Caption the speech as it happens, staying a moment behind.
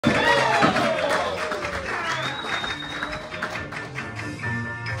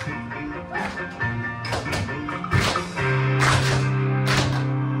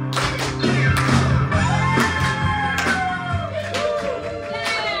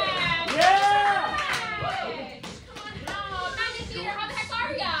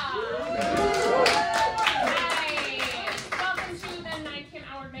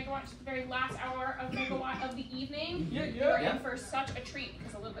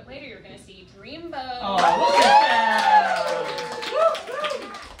you're going to see Dreamboat. Oh, look at that!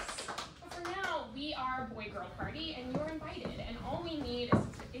 But for now, we are a boy-girl party, and you're invited. And all we need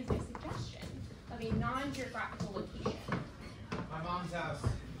is a suggestion of a non-geographical location. My mom's house.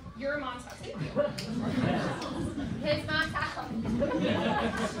 Your mom's house. Thank you. His mom's house.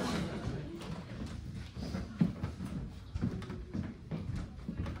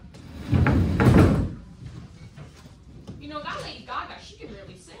 You know, that Lady Gaga, she can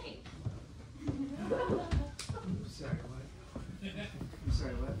really sing. I'm sorry, what? I'm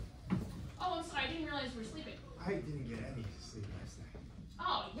sorry, what? Oh, I'm sorry. I didn't realize you were sleeping. I didn't get any sleep last night.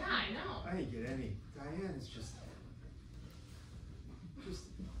 Oh, yeah, I know. I didn't get any. Diane is just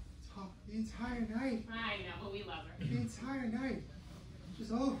talk the entire night. I know, but we love her. The entire night.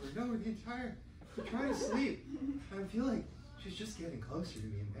 Just over and over the entire. I'm trying to sleep. And I feel like she's just getting closer to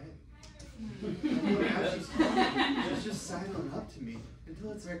me in bed. I feel like as she's talking, she's just sidling up to me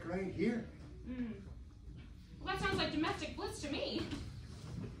until it's like right here. Well, that sounds like domestic bliss to me.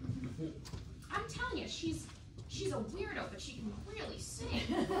 I'm telling you, she's a weirdo, but she can really sing.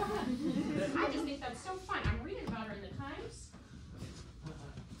 I just think that's so fun. I'm reading about her in the Times.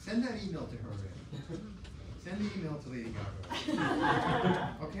 Send that email to her, Ray. Send the email to Lady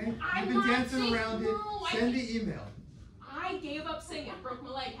Gaga. Okay? You've been dancing around it. Send the email. I gave up singing. Broke my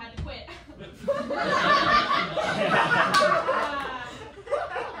leg. Had to quit.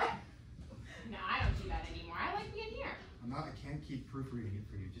 No, I don't do that anymore. I like being here. I can't keep proofreading it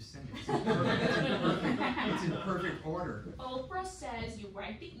for you. Just send it. It's in perfect order. Oprah says you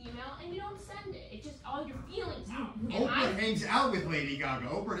write the email and you don't send it. It's just all your feelings out. And Oprah hangs out with Lady Gaga.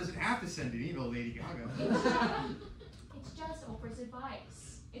 Oprah doesn't have to send an email to Lady Gaga. It's just Oprah's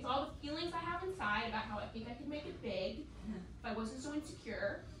advice. It's all the feelings I have inside about how I think I could make it big if I wasn't so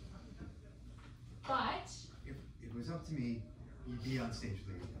insecure. But If it was up to me, you'd be on stage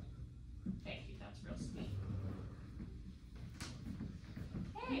with Lady Gaga. thank you, that's real sweet.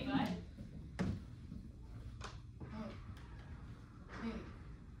 Hey, bud. Hey, I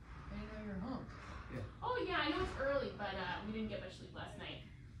didn't know you were home. Oh yeah, I know it's early, but we didn't get much sleep last night.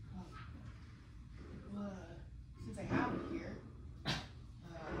 Well, since I have you here,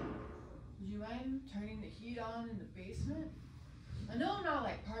 would you mind turning the heat on in the basement? I know I'm not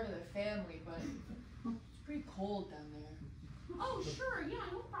like part of the family, but it's pretty cold down there. Oh sure, yeah,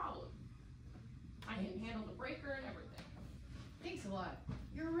 no problem. I can handle the breaker and everything. Thanks a lot.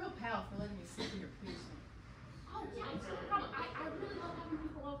 You're a real pal for letting me sleep in your basement. Oh yeah, it's no problem. I really love having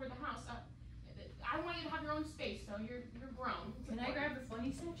people over the house. I want you to have your own space, though. You're grown. Can I grab the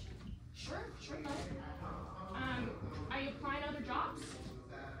funny section? Sure, bud. Are you applying other jobs?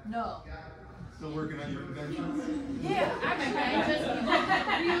 No. Still working on your inventions? Yeah, actually, I just came up with a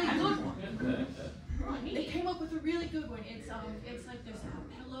really good one. Oh, They neat. came up with a really good one. It's like there's a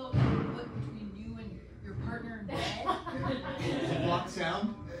pillow you put between you and your partner in bed. Does it block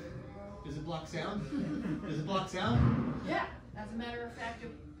sound? Does it block sound? Does it block sound? Yeah, as a matter of fact,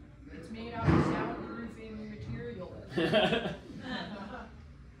 it's made out of soundproofing material.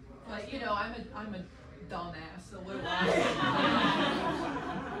 But you know, I'm a dumbass, so what do I?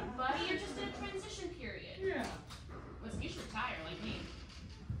 Buddy, you're just in a transition period. Yeah. Listen, you should retire like me.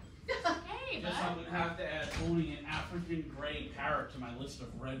 Hey, Guess I'm bud. gonna have to add owning an African gray parrot to my list of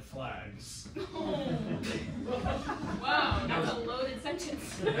red flags. Wow, that's a loaded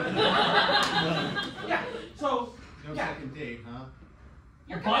sentence. Yeah. So. No Yeah. second date, huh?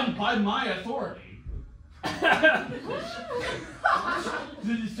 By my authority.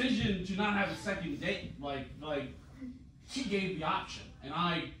 The decision to not have a second date, like she gave the option, and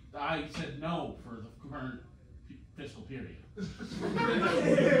I said no for the current fiscal period. So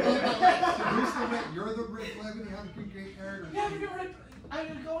you're the red flag when you have a good gay parrot? Yeah, I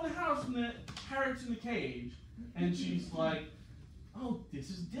go in the house and the parrot's in the cage, and she's like, "Oh, this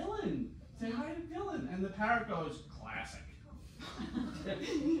is Dylan. Say hi to Dylan." And the parrot goes, "Classic." And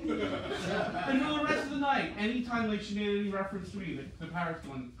for the rest of the night, anytime like she made any reference to me, the parrot's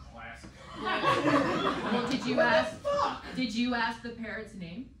going, "Classic." Well, did you ask? Did you ask the parrot's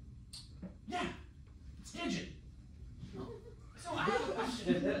name? Yeah, it's Digit. So I have a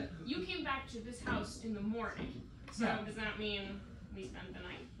question. You came back to this house in the morning. So Yeah. does that mean we spent the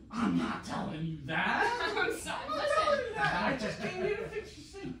night? I'm not telling you that. I'm sorry. I'm not Listen. telling you that. I just came here to fix your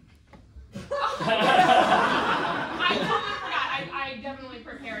sink. I totally forgot. I definitely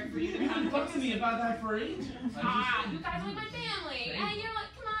prepared for you to You've come. been talking to me about that for ages. You guys are like my family. Hey, you know what?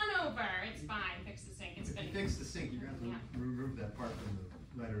 Come on over. It's fine. Fix the sink. It's If been. you fix the sink, you're going to have to remove that part from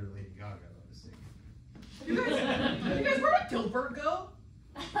the letter to Lady Gaga about the sink. You guys, where did Dilbert go?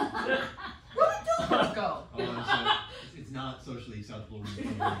 Where did Dilbert go? Oh, it's It's not socially acceptable.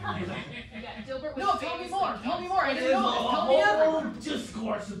 Yeah, Dilbert was No, tell me famously more. Tell me more. I There's didn't a know this. Tell me everything. whole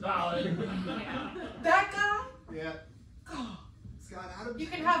discourse about it. Yeah. That guy? Yeah. It's got out of You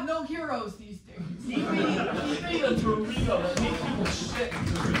can have no heroes these days. Keep me a Torino that makes people shit.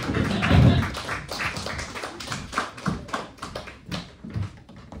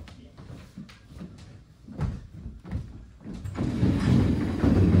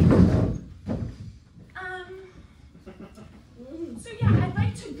 So yeah, I'd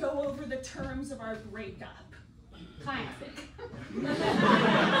like to go over the terms of our breakup. Classic.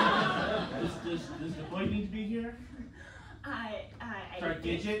 Does the boy need to be here? Sorry,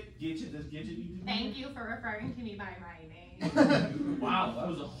 Gidget? Does Gidget need to be here? Thank you for referring to me by my name. Wow, that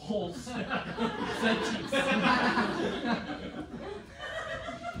was a whole sentence.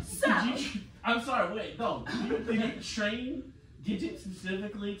 So, I'm sorry, wait, no. Did you train Gidget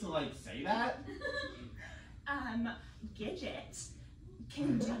specifically to, like, say that? Gidget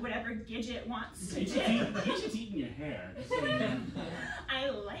can do whatever Gidget wants to do. Gidget's eating your hair. Just so you know. I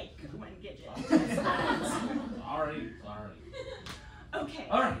like when Gidget does that. Sorry. Okay.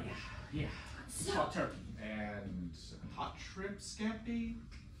 Alright, yeah. So, Hot turkey. And hot shrimp scampi,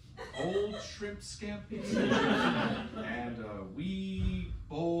 old shrimp scampi, and a wee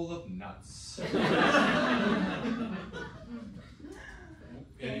bowl of nuts.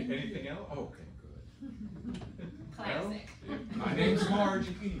 Anything else? Okay, good. Classic. Well, if my name's Marge.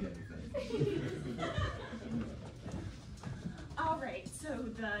 You can eat anything. all right. So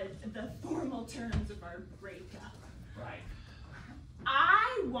the formal terms of our breakup. Right.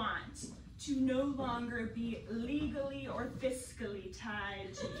 I want to no longer be legally or fiscally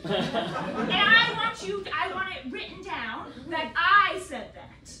tied to you. And I want it written down that I said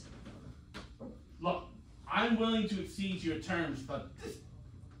that. Look, I'm willing to accede to your terms, but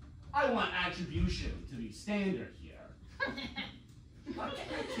I want attribution to be standard here. Oh,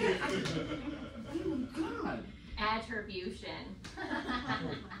 God. Attribution.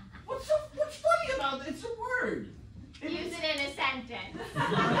 What's funny about it? It's a word. Use it in a sentence.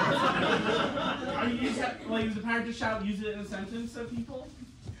 Are you just like is the parent to shout use it in a sentence at people?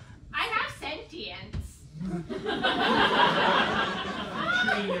 I have sentience.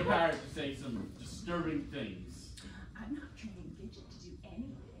 Training your parent to say some disturbing things. I'm not training Gidget to do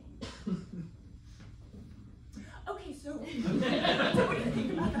anything. Okay, so what do you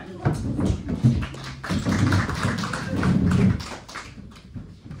think about that?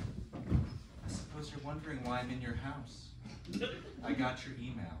 I suppose you're wondering why I'm in your house. I got your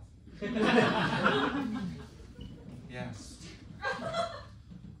email. Yes.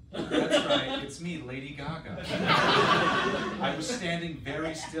 That's right, it's me, Lady Gaga. I was standing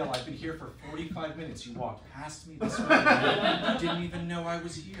very still. I've been here for 45 minutes. You walked past me this morning. You didn't even know I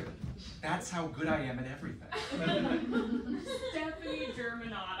was here. That's how good I am at everything. Stephanie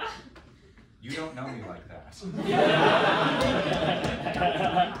Germanata. You don't know me like that.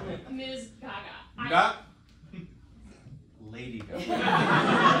 Ms. Gaga. Not Lady Gaga.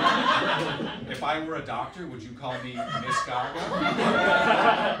 If I were a doctor, would you call me Miss Gaga?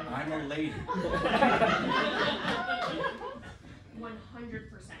 I'm a lady.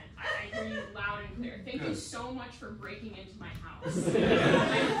 100%. I hear you loud and clear. Thank you Good. so much for breaking into my house. I'm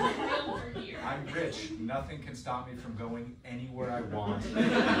thrilled you're here. I'm rich. Nothing can stop me from going anywhere I want,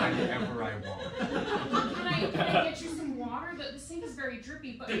 whenever I want. Can I get you some water? The sink is very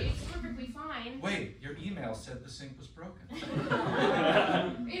drippy, but it's perfectly fine. Wait, your email said the sink was broken.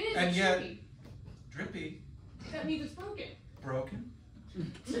 It is And yet- drippy. Drippy? That means it's broken. Broken?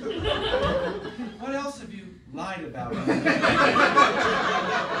 What else have you lied about?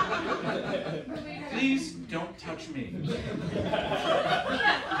 Please don't touch me.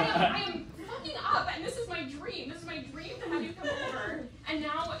 Yeah, I am fucking up, and this is my dream. This is my dream to have you come over. And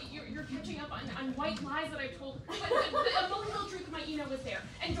now you're catching up on white lies that I told. But the emotional truth of my email was there.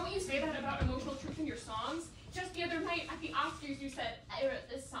 And don't you say that about emotional truth in your songs? Just the other night at the Oscars, you said, I wrote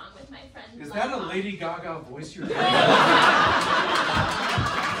this song with my friend. Is that a Lady Gaga voice you're doing?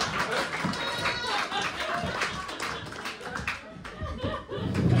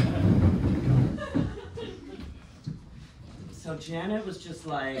 So Janet was just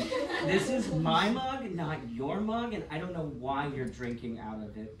like, this is my mug, not your mug, and I don't know why you're drinking out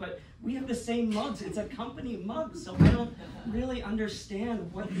of it, but we have the same mugs. It's a company mug, so I don't really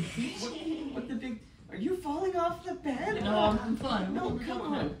understand what the big... Are you falling off the bed? No, I'm fine. No, come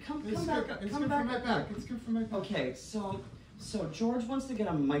on. Come It's back. good. It's Come good back. for my back. It's good for my back. Okay, so George wants to get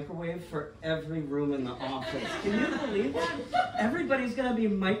a microwave for every room in the office. Can you believe that? Everybody's gonna be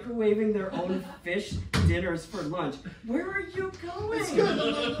microwaving their own fish dinners for lunch. Where are you going? It's good.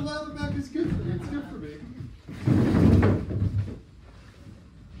 The back is good for me. It's good for me.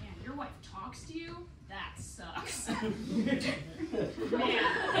 talks to you, that sucks. Man.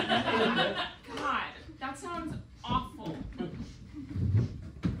 God, that sounds awful.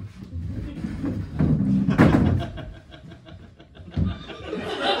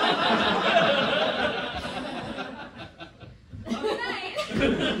 Good night.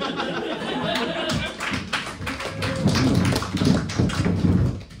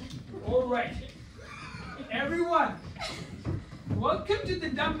 All right. Everyone, welcome to the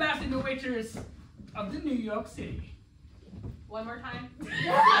dumbass innovators of the New York City. One more time.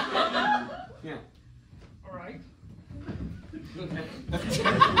 Yeah. All right.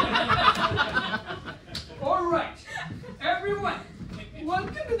 All right. Everyone,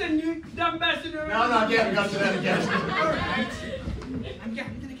 welcome to the new dumbass innovators. No, again, we got to that again. All right. I'm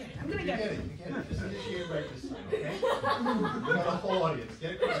gonna get it. You get it. Just initiate right this time, okay? We got a whole audience.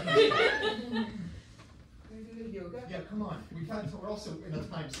 Get it? Yoga? Yeah, come on. We're also in a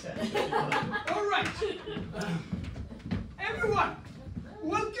time set. All right. Everyone,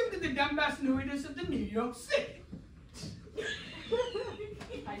 welcome to the dumbass innovators of the New York City.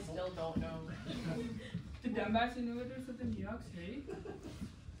 I still don't know. The dumbass innovators of the New York City.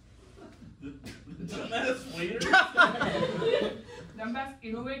 Dumbass leaders? Dumbass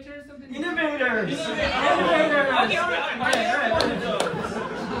innovators of the New Innovators! Innovators! Okay, all right.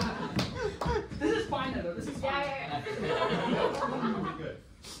 This is fine, though. This is fine. Good.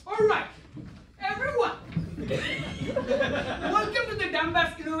 All right, everyone. Welcome to the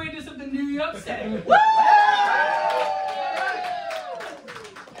dumbass innovators of the New York City. Woo!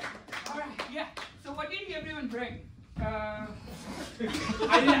 All right, yeah. So what did everyone bring? I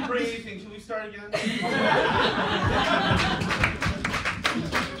didn't bring anything. Should we start again?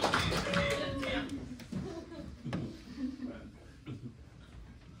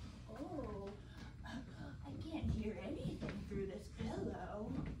 Oh, I can't hear anything through this pillow.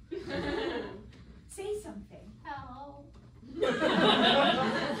 Say something. Help.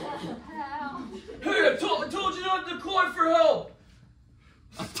 Hey, I told you not to call for help.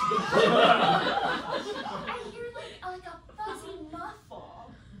 I hear like a fuzzy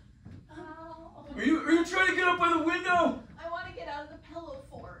muffle. Oh. Are you trying to get up by the window? I want to get out of the pillow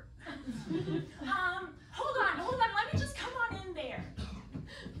fort. Hold on. Let me just come on in there.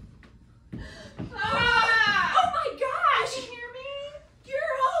 Ah! Oh my gosh! Can you hear me?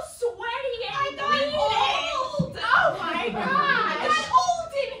 You're all sweaty and I got old. Oh my I gosh! got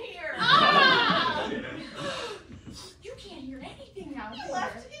old in here. Ah! You can't hear anything out You there.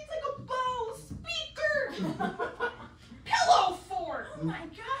 left. It's like a Bose speaker. Pillow fort. Oh my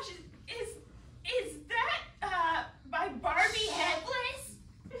gosh! Is that my Barbie headless?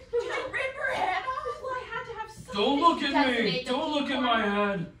 Did you rip her head off? Well, I had to have something. Don't look Does at me. make the Don't look at keyboard. my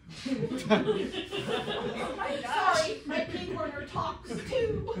head. Oh my gosh! Sorry, my pig corner talks too.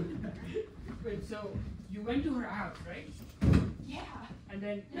 Wait, so you went to her house, right? Yeah. And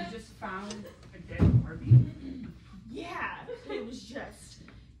then you just found a dead Barbie? Yeah, it was just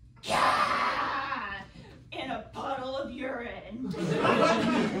in a puddle of urine.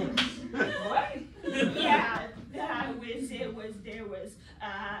 What? Yeah,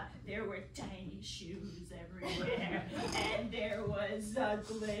 there were tiny shoes everywhere, and there was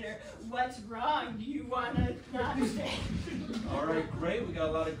glitter. What's wrong? Do you wanna not say? All right, great. We got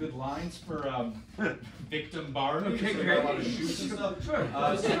a lot of good lines for victim Barbie. Okay, So we got great. a lot of shoes and stuff. Sure.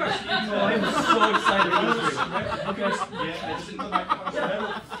 I'm so excited. Okay. Yeah, it's in the microphone.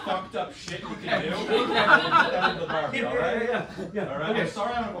 Whatever fucked up shit you can do. Put that in the Barbie, all right? Yeah. All right. Okay. I'm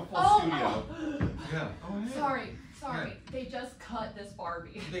sorry I don't have a full studio. Yeah. Oh, hey. Sorry. They just cut this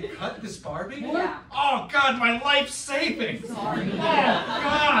Barbie. They cut this Barbie? Yeah. Oh God, my life's savings. Sorry. Oh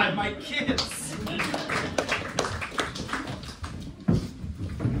God, my kids.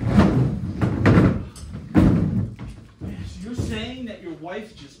 So you're saying that your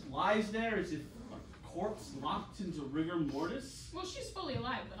wife just lies there as if a corpse locked into rigor mortis? Well, she's fully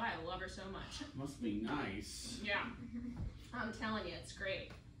alive, but I love her so much. Must be nice. Yeah. I'm telling you, it's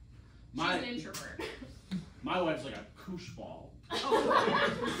great. She's My- an introvert. My wife's like a koosh ball. Oh.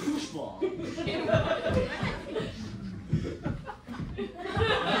 Koosh ball.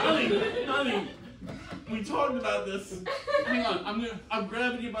 Honey, we talked about this. Hang on, I'm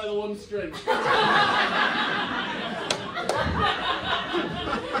grabbing you by the one string.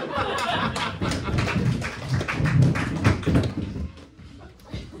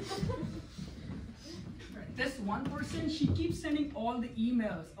 This one person, she keeps sending all the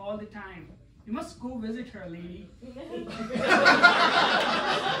emails all the time. You must go visit her, lady.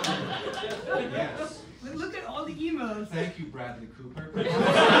 Yes. Look at all the emails. Thank you, Bradley Cooper.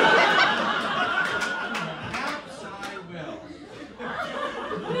 Perhaps I will.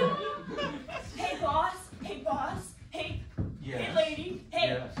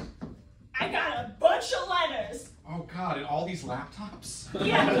 laptops?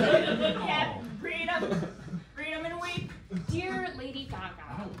 Yeah. Read them and weep. Dear Lady Gaga,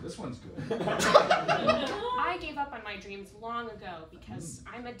 Oh, this one's good. I gave up on my dreams long ago because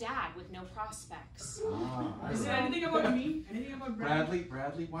I'm a dad with no prospects. Is there anything about me? Anything about Bradley?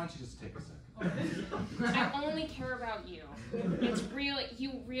 Bradley, why don't you just take a second? I only care about you.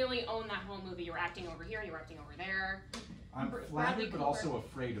 You really own that whole movie. You're acting over here, you're acting over there. I'm flattered but also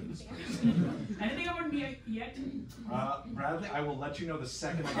afraid of this person. Anything about me yet? Bradley, I will let you know the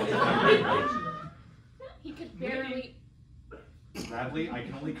second I get it. He could barely... Bradley, I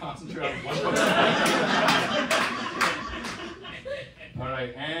can only concentrate on one book. All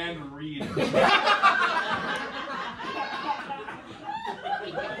right, and read. He could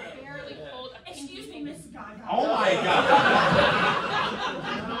barely hold a... Excuse me, Miss Gaga. Oh my God!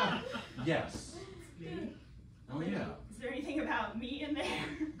 Yes. Oh yeah. Is there anything about me in there?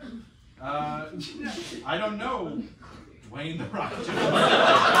 I don't know. Dwayne the Rock Johnson.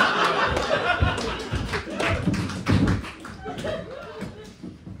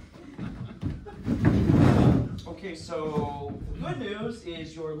 Okay, so the good news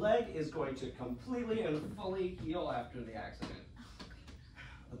is your leg is going to completely and fully heal after the accident.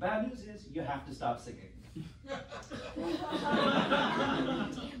 The bad news is you have to stop singing. Damn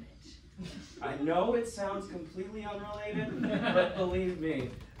it. I know it sounds completely unrelated, but believe me,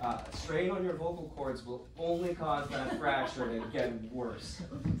 strain on your vocal cords will only cause that fracture to get worse.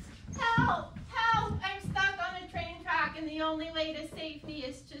 Help! Help! I'm stuck on a train track and the only way to safety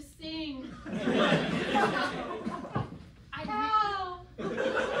is to sing. Help! Help!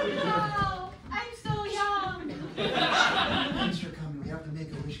 I'm so young! Thanks for coming. We have to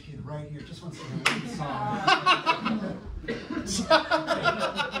make a wish kid right here. Just wants to sing a song.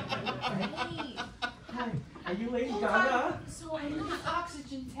 Hi, are you Lady Gaga? So I need this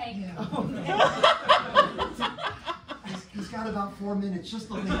oxygen tank. Yeah. He's got about 4 minutes. Just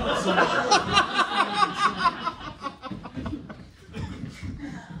a little.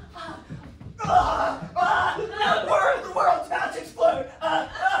 The world's about to explode.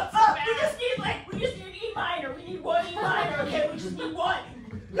 We just need E minor. We need one E minor. Okay, we just need one.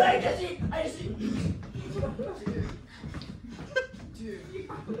 I just need. Dude,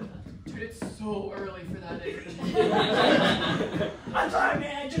 it's so early for that. I'm sorry,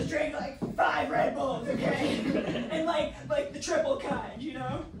 man. I just drank like 5 Red Bulls, okay? And like the triple kind, you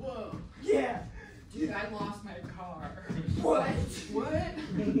know? Whoa. Yeah. Dude, I lost my car. What? What?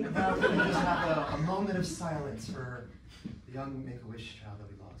 Now we're going to have a moment of silence for the young Make-A-Wish child that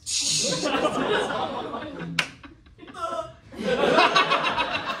we lost.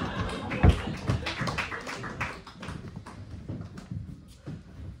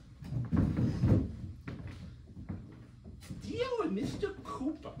 Deal with Mr.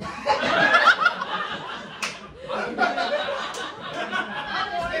 Cooper.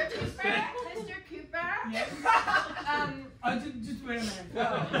 Mr. Cooper? Yes. Just wait a minute.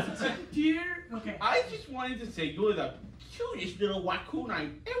 Dear, okay. I just wanted to say you're the cutest little raccoon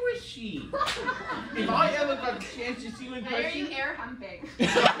I've ever seen. If I ever got a chance to see you in Why are person, you air humping?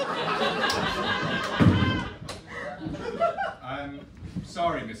 I'm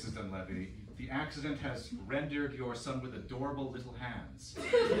sorry, Mrs. Dunleavy. The accident has rendered your son with adorable little hands.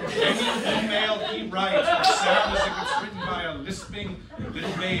 Any email he writes will sound as if it's written by a lisping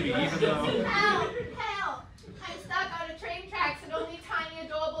little baby, even though... Help! Help! I'm stuck on a train tracks and only tiny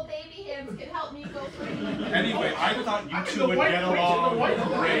adorable baby hands can help me go through. Anyway, I thought you two would get along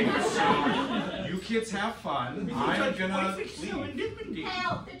great, so you kids have fun. I'm gonna leave.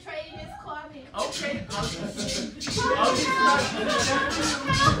 Help! The train is coming. Okay.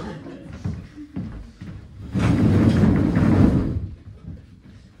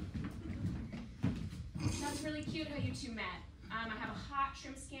 That's really cute how you two met. I have a hot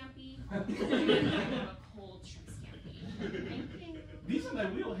shrimp scampi. I have a cold shrimp scampi. Thank you. These are my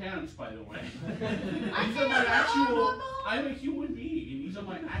real hands, by the way. These are my actual. I'm a human being, and these are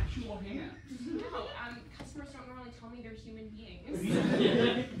my actual hands. No, customers don't normally tell me they're human beings.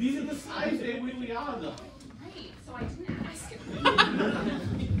 These are the size they really are, though. Right, so I didn't ask.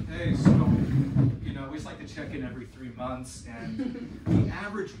 Hey, so, you know, we just like to check in every 3 months, and the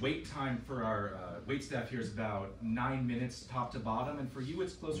average wait time for our wait staff here is about 9 minutes top to bottom, and for you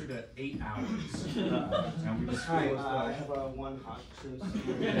it's closer to 8 hours. And we just Hi, feel as I though... have one hot shrimp.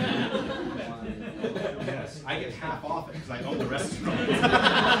 Yes, I get half off it because I own the restaurant.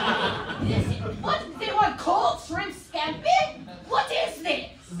 What? They want cold shrimp scampi? What is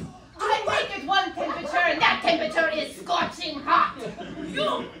this? I make it one temperature and that temperature is scorching hot.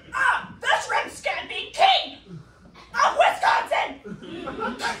 The shrimp scampi king of Wisconsin!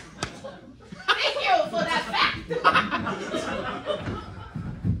 Thank you for that fact.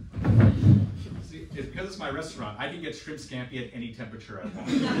 my restaurant, I can get shrimp scampi at any temperature I want.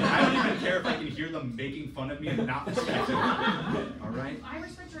 I don't even care if I can hear them making fun of me and not respect it. All right? I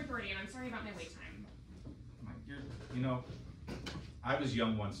respect your authority, and I'm sorry about my wait time. You know, I was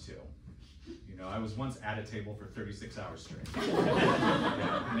young once too. You know, I was once at a table for 36 hours straight.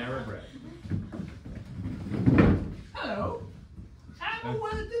 Yeah, never regret. Hello. I'm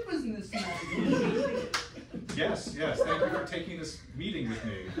one of the businessmen. Yes, thank you for taking this meeting with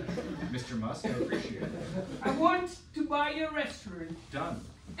me, Mr. Musk. I appreciate it. I want to buy your restaurant. Done.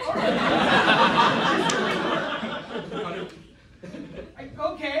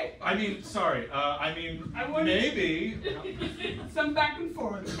 Okay. I mean, sorry. I want maybe. some back and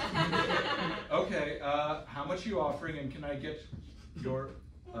forth. Okay. How much are you offering, and can I get your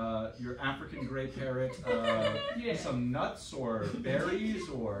African gray parrot? Yeah. Some nuts or berries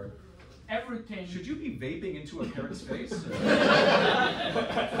or everything. Should you be vaping into a parrot's face? He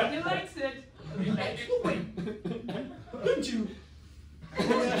likes it. He likes it. Don't you?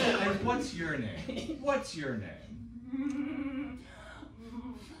 And what's your name? What's your name?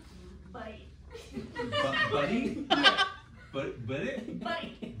 Buddy. Buddy? Buddy?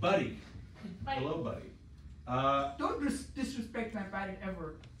 Buddy. Buddy. Hello, Buddy. Don't disrespect my body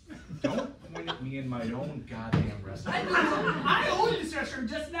ever. Don't point at me in my own goddamn restaurant. I own this restaurant.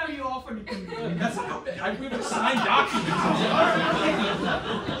 Just now you offered it to me. That's not, we have signed documents.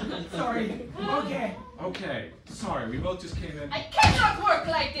 Sorry. Okay. Okay. Sorry, we both just came in. I cannot work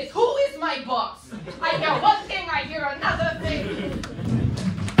like this. Who is my boss? I hear one thing, I hear another thing.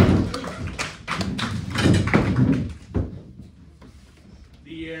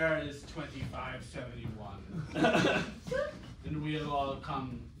 The year is 2571. And we'll all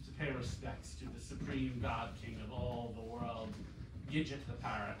come to pay respects to the supreme god king of all the world, Gidget the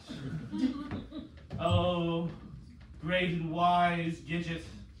parrot. Oh, great and wise Gidget,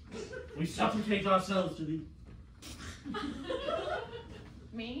 we supplicate ourselves to thee.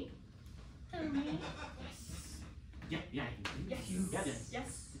 Me? Who, me? Yeah. Yes. Yes.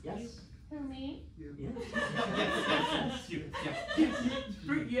 Yes. Yes. Who, me? Yes. Yes, you.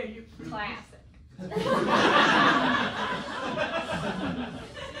 Yeah, you. Classic.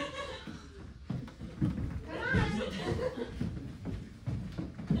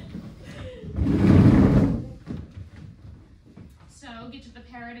 So, Get to the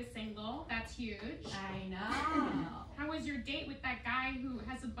Parrot is single. That's huge. I know. How was your date with that guy who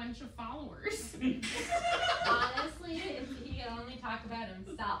has a bunch of followers? Honestly, if he could only talk about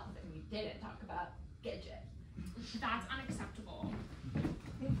himself and we didn't talk about Gidget. That's unacceptable.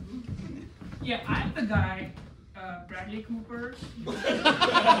 Yeah, I'm the guy, Bradley Cooper. I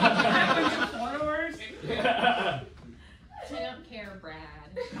have a bunch of followers. I don't care, Brad.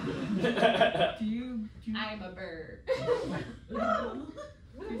 Do you I'm a bird.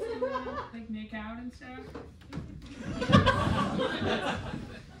 like make out and stuff?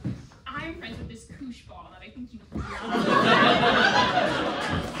 I'm friends with this koosh ball that I think you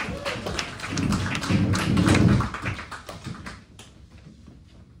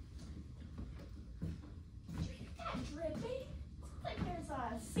Dripping? Like there's a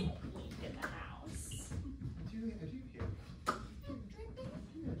sink leak in the house. I do hear.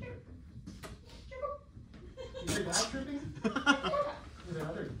 You hear that dripping? You hear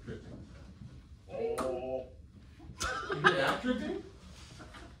other dripping? Oh. You hear that dripping?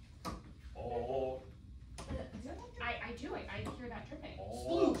 Oh. I do. I hear that dripping.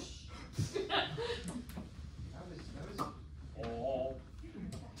 Sploosh. That was. Oh.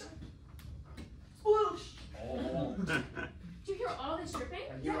 Whoosh. Oh. Do you hear all this dripping?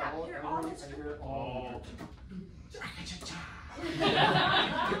 I hear all this. I hear it all. Oh.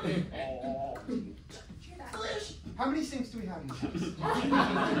 How many sinks do we have in this house?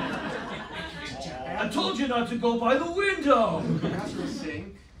 I told you not to go by the window. That's a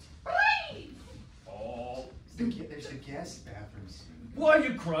sink. Right. Oh. There's a guest bathroom sink. Why are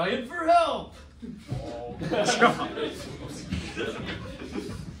you crying for help? Oh.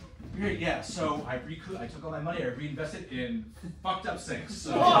 Yeah, so I took all my money, I reinvested in fucked up sinks.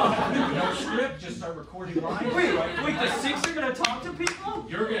 So no script, just start recording lines. Wait, the sinks are gonna talk to people?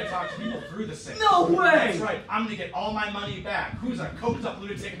 You're gonna talk to people through the sink. No way! That's right. I'm gonna get all my money back. Who's a coked up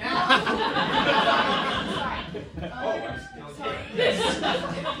lunatic now? Sorry.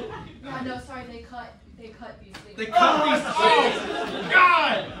 Yeah, no, sorry, they cut these things. They cut these. Oh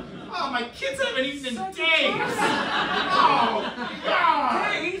God! Oh, my kids haven't eaten in days. Oh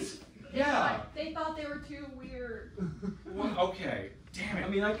God! Days? Yeah. They thought they were too weird. Well, okay. Damn it. I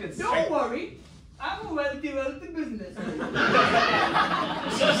mean, I could say. Don't worry. I'm a well-developed businessman.